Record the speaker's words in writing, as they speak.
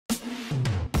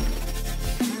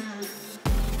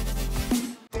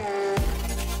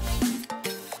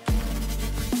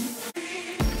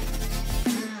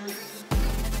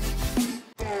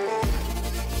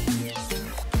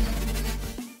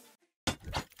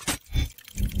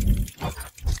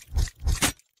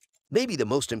Maybe the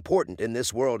most important in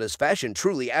this world is fashion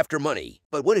truly after money.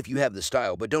 But what if you have the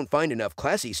style but don't find enough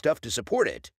classy stuff to support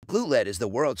it? BlueLed is the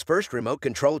world's first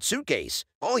remote-controlled suitcase.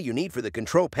 All you need for the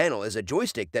control panel is a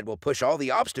joystick that will push all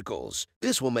the obstacles.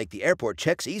 This will make the airport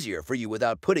checks easier for you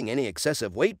without putting any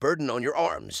excessive weight burden on your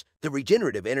arms. The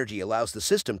regenerative energy allows the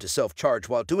system to self-charge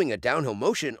while doing a downhill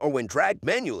motion or when dragged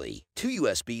manually. 2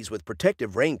 USBs with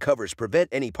protective rain covers prevent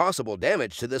any possible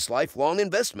damage to this lifelong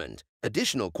investment.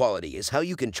 Additional quality is how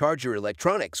you can charge your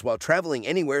electronics while traveling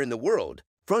anywhere in the world.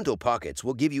 Frontal pockets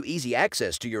will give you easy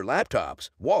access to your laptops,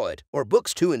 wallet, or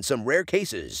books too in some rare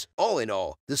cases. All in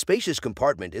all, the spacious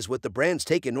compartment is what the brands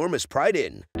take enormous pride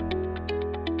in.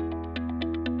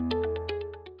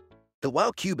 The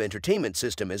WOW Cube entertainment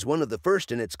system is one of the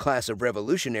first in its class of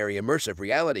revolutionary immersive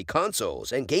reality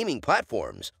consoles and gaming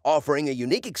platforms, offering a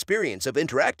unique experience of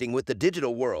interacting with the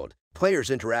digital world.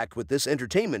 Players interact with this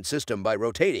entertainment system by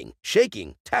rotating,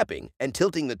 shaking, tapping, and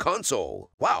tilting the console.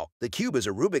 Wow! The Cube is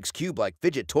a Rubik's Cube-like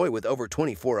fidget toy with over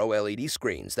 24 OLED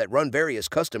screens that run various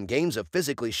custom games of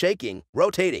physically shaking,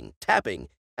 rotating, tapping,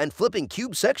 and flipping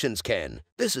cube sections can.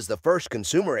 This is the first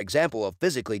consumer example of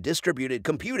physically distributed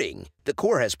computing. The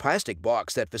core has plastic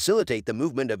blocks that facilitate the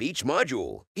movement of each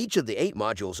module. Each of the 8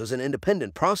 modules is an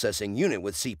independent processing unit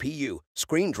with CPU,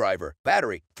 screen driver,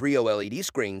 battery, 3 OLED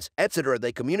screens, etc.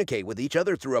 They communicate with each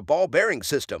other through a ball bearing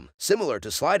system, similar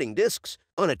to sliding discs.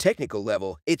 On a technical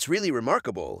level, it's really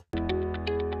remarkable.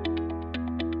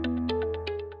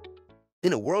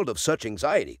 In a world of such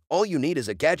anxiety, all you need is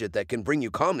a gadget that can bring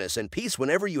you calmness and peace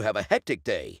whenever you have a hectic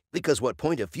day. Because what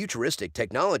point of futuristic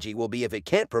technology will be if it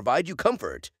can't provide you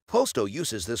comfort? Pulsetto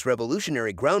uses this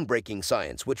revolutionary groundbreaking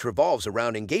science which revolves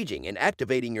around engaging and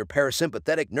activating your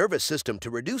parasympathetic nervous system to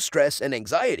reduce stress and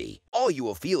anxiety. All you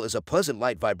will feel is a pleasant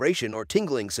light vibration or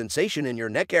tingling sensation in your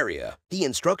neck area. The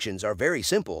instructions are very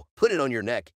simple. Put it on your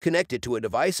neck, connect it to a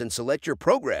device and select your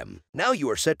program. Now you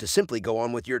are set to simply go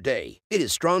on with your day. It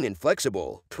is strong and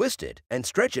flexible. Twist it and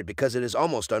stretch it because it is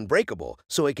almost unbreakable,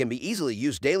 so it can be easily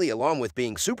used daily along with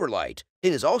being super light.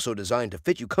 It is also designed to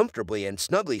fit you comfortably and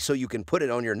snugly so you can put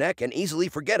it on your neck and easily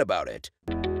forget about it.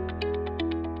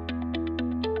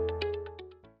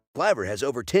 BLAVOR has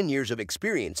over 10 years of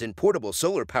experience in portable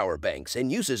solar power banks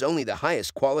and uses only the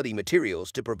highest quality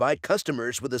materials to provide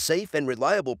customers with a safe and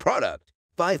reliable product.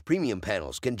 5 premium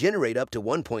panels can generate up to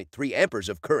 1.3 amperes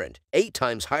of current, 8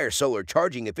 times higher solar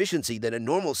charging efficiency than a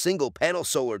normal single-panel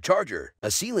solar charger.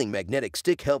 A ceiling magnetic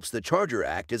stick helps the charger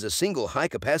act as a single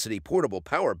high-capacity portable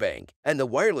power bank, and the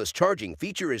wireless charging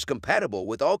feature is compatible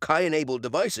with all Qi-enabled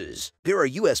devices. There are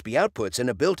USB outputs and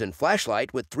a built-in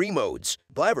flashlight with 3 modes.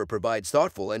 BLAVOR provides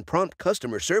thoughtful and prompt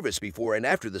customer service before and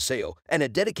after the sale, and a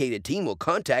dedicated team will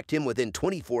contact him within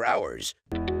 24 hours.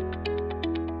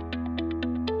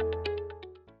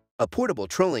 A portable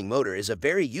trolling motor is a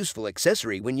very useful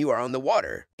accessory when you are on the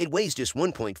water. It weighs just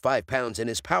 1.5 pounds and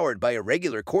is powered by a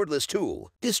regular cordless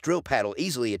tool. This drill paddle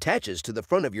easily attaches to the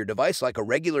front of your device like a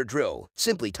regular drill.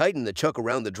 Simply tighten the chuck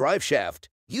around the drive shaft.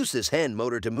 Use this hand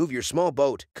motor to move your small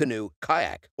boat, canoe,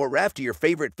 kayak, or raft to your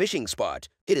favorite fishing spot.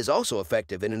 It is also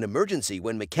effective in an emergency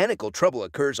when mechanical trouble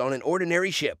occurs on an ordinary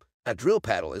ship. A drill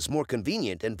paddle is more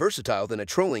convenient and versatile than a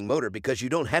trolling motor because you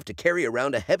don't have to carry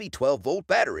around a heavy 12-volt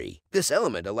battery. This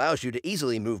element allows you to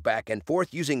easily move back and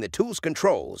forth using the tool's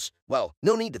controls. Well,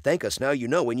 no need to thank us, now you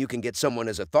know when you can get someone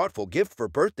as a thoughtful gift for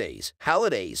birthdays,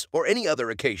 holidays, or any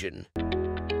other occasion.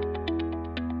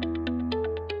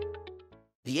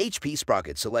 The HP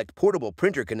Sproket Select portable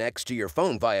printer connects to your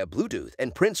phone via Bluetooth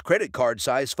and prints credit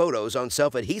card-sized photos on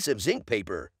self-adhesive zinc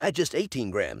paper. At just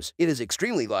 18 grams, it is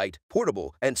extremely light,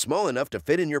 portable, and small enough to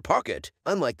fit in your pocket.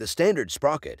 Unlike the standard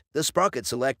Sproket, the Sproket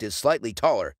Select is slightly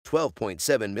taller,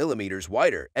 12.7 millimeters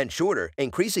wider, and shorter,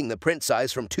 increasing the print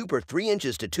size from 2 per 3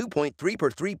 inches to 2.3 per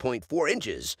 3.4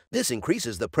 inches. This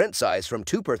increases the print size from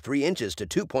 2 per 3 inches to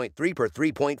 2.3 per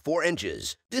 3.4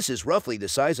 inches. This is roughly the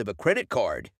size of a credit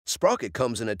card. Sproket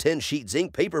comes in a 10-sheet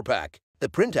zinc paper pack. The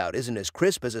printout isn't as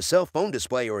crisp as a cell phone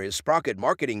display or his Sproket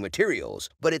marketing materials,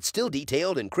 but it's still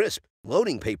detailed and crisp.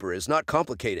 Loading paper is not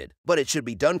complicated, but it should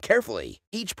be done carefully.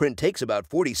 Each print takes about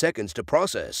 40 seconds to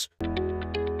process.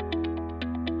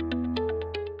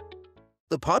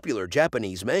 The popular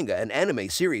Japanese manga and anime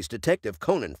series Detective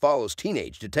Conan follows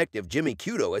teenage detective Jimmy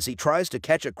Kudo as he tries to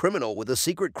catch a criminal with a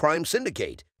secret crime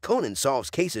syndicate. Conan solves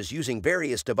cases using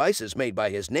various devices made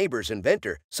by his neighbor's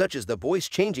inventor, such as the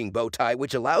voice-changing bow tie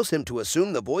which allows him to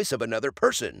assume the voice of another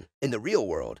person. In the real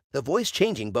world, the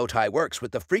voice-changing bow tie works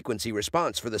with the frequency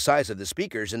response for the size of the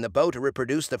speakers in the bow to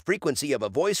reproduce the frequency of a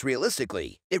voice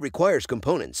realistically. It requires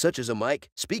components such as a mic,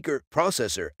 speaker,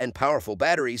 processor, and powerful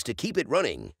batteries to keep it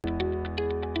running.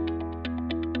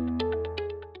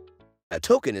 A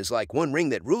token is like one ring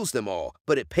that rules them all,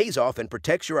 but it pays off and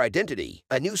protects your identity.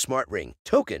 A new smart ring,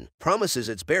 Token, promises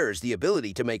its bearers the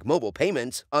ability to make mobile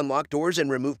payments, unlock doors,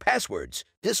 and remove passwords.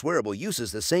 This wearable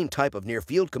uses the same type of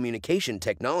near-field communication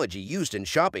technology used in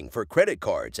shopping for credit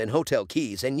cards and hotel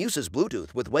keys and uses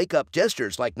Bluetooth with wake-up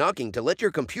gestures like knocking to let your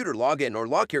computer log in or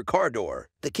lock your car door.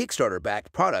 The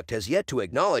Kickstarter-backed product has yet to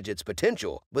acknowledge its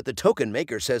potential, but the token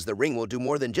maker says the ring will do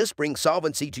more than just bring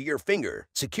solvency to your finger.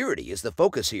 Security is the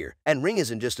focus here, and Ring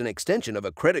isn't just an extension of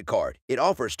a credit card. It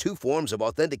offers two forms of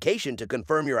authentication to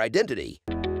confirm your identity.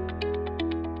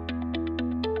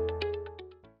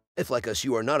 If, like us,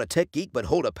 you are not a tech geek but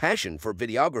hold a passion for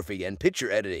videography and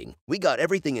picture editing, we got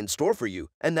everything in store for you,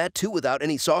 and that too without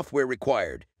any software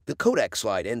required. The Kodak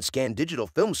Slide and Scan digital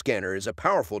film scanner is a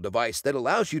powerful device that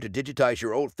allows you to digitize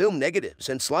your old film negatives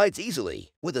and slides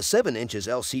easily. With a 7-inch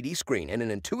LCD screen and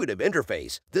an intuitive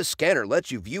interface, this scanner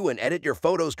lets you view and edit your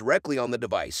photos directly on the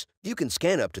device. You can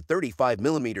scan up to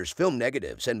 35mm film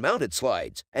negatives and mounted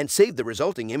slides, and save the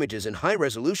resulting images in high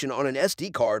resolution on an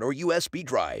SD card or USB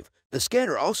drive. The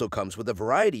scanner also comes with a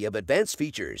variety of advanced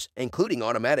features, including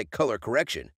automatic color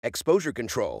correction, exposure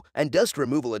control, and dust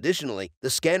removal. Additionally, the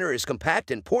scanner is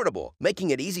compact and portable,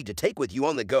 making it easy to take with you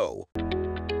on the go.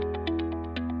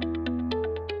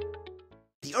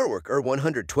 The Urwerk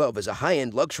UR-112 is a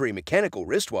high-end luxury mechanical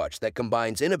wristwatch that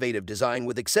combines innovative design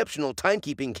with exceptional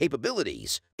timekeeping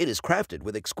capabilities. It is crafted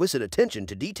with exquisite attention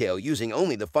to detail using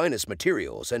only the finest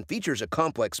materials and features a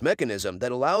complex mechanism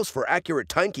that allows for accurate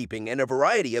timekeeping and a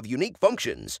variety of unique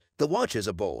functions. The watch has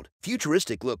a bold,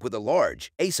 futuristic look with a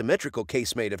large, asymmetrical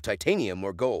case made of titanium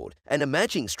or gold, and a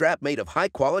matching strap made of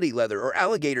high-quality leather or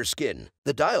alligator skin.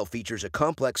 The dial features a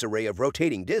complex array of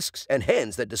rotating discs and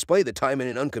hands that display the time in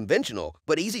an unconventional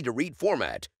but easy-to-read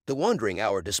format. The wandering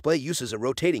hour display uses a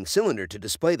rotating cylinder to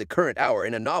display the current hour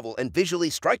in a novel and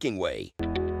visually striking way.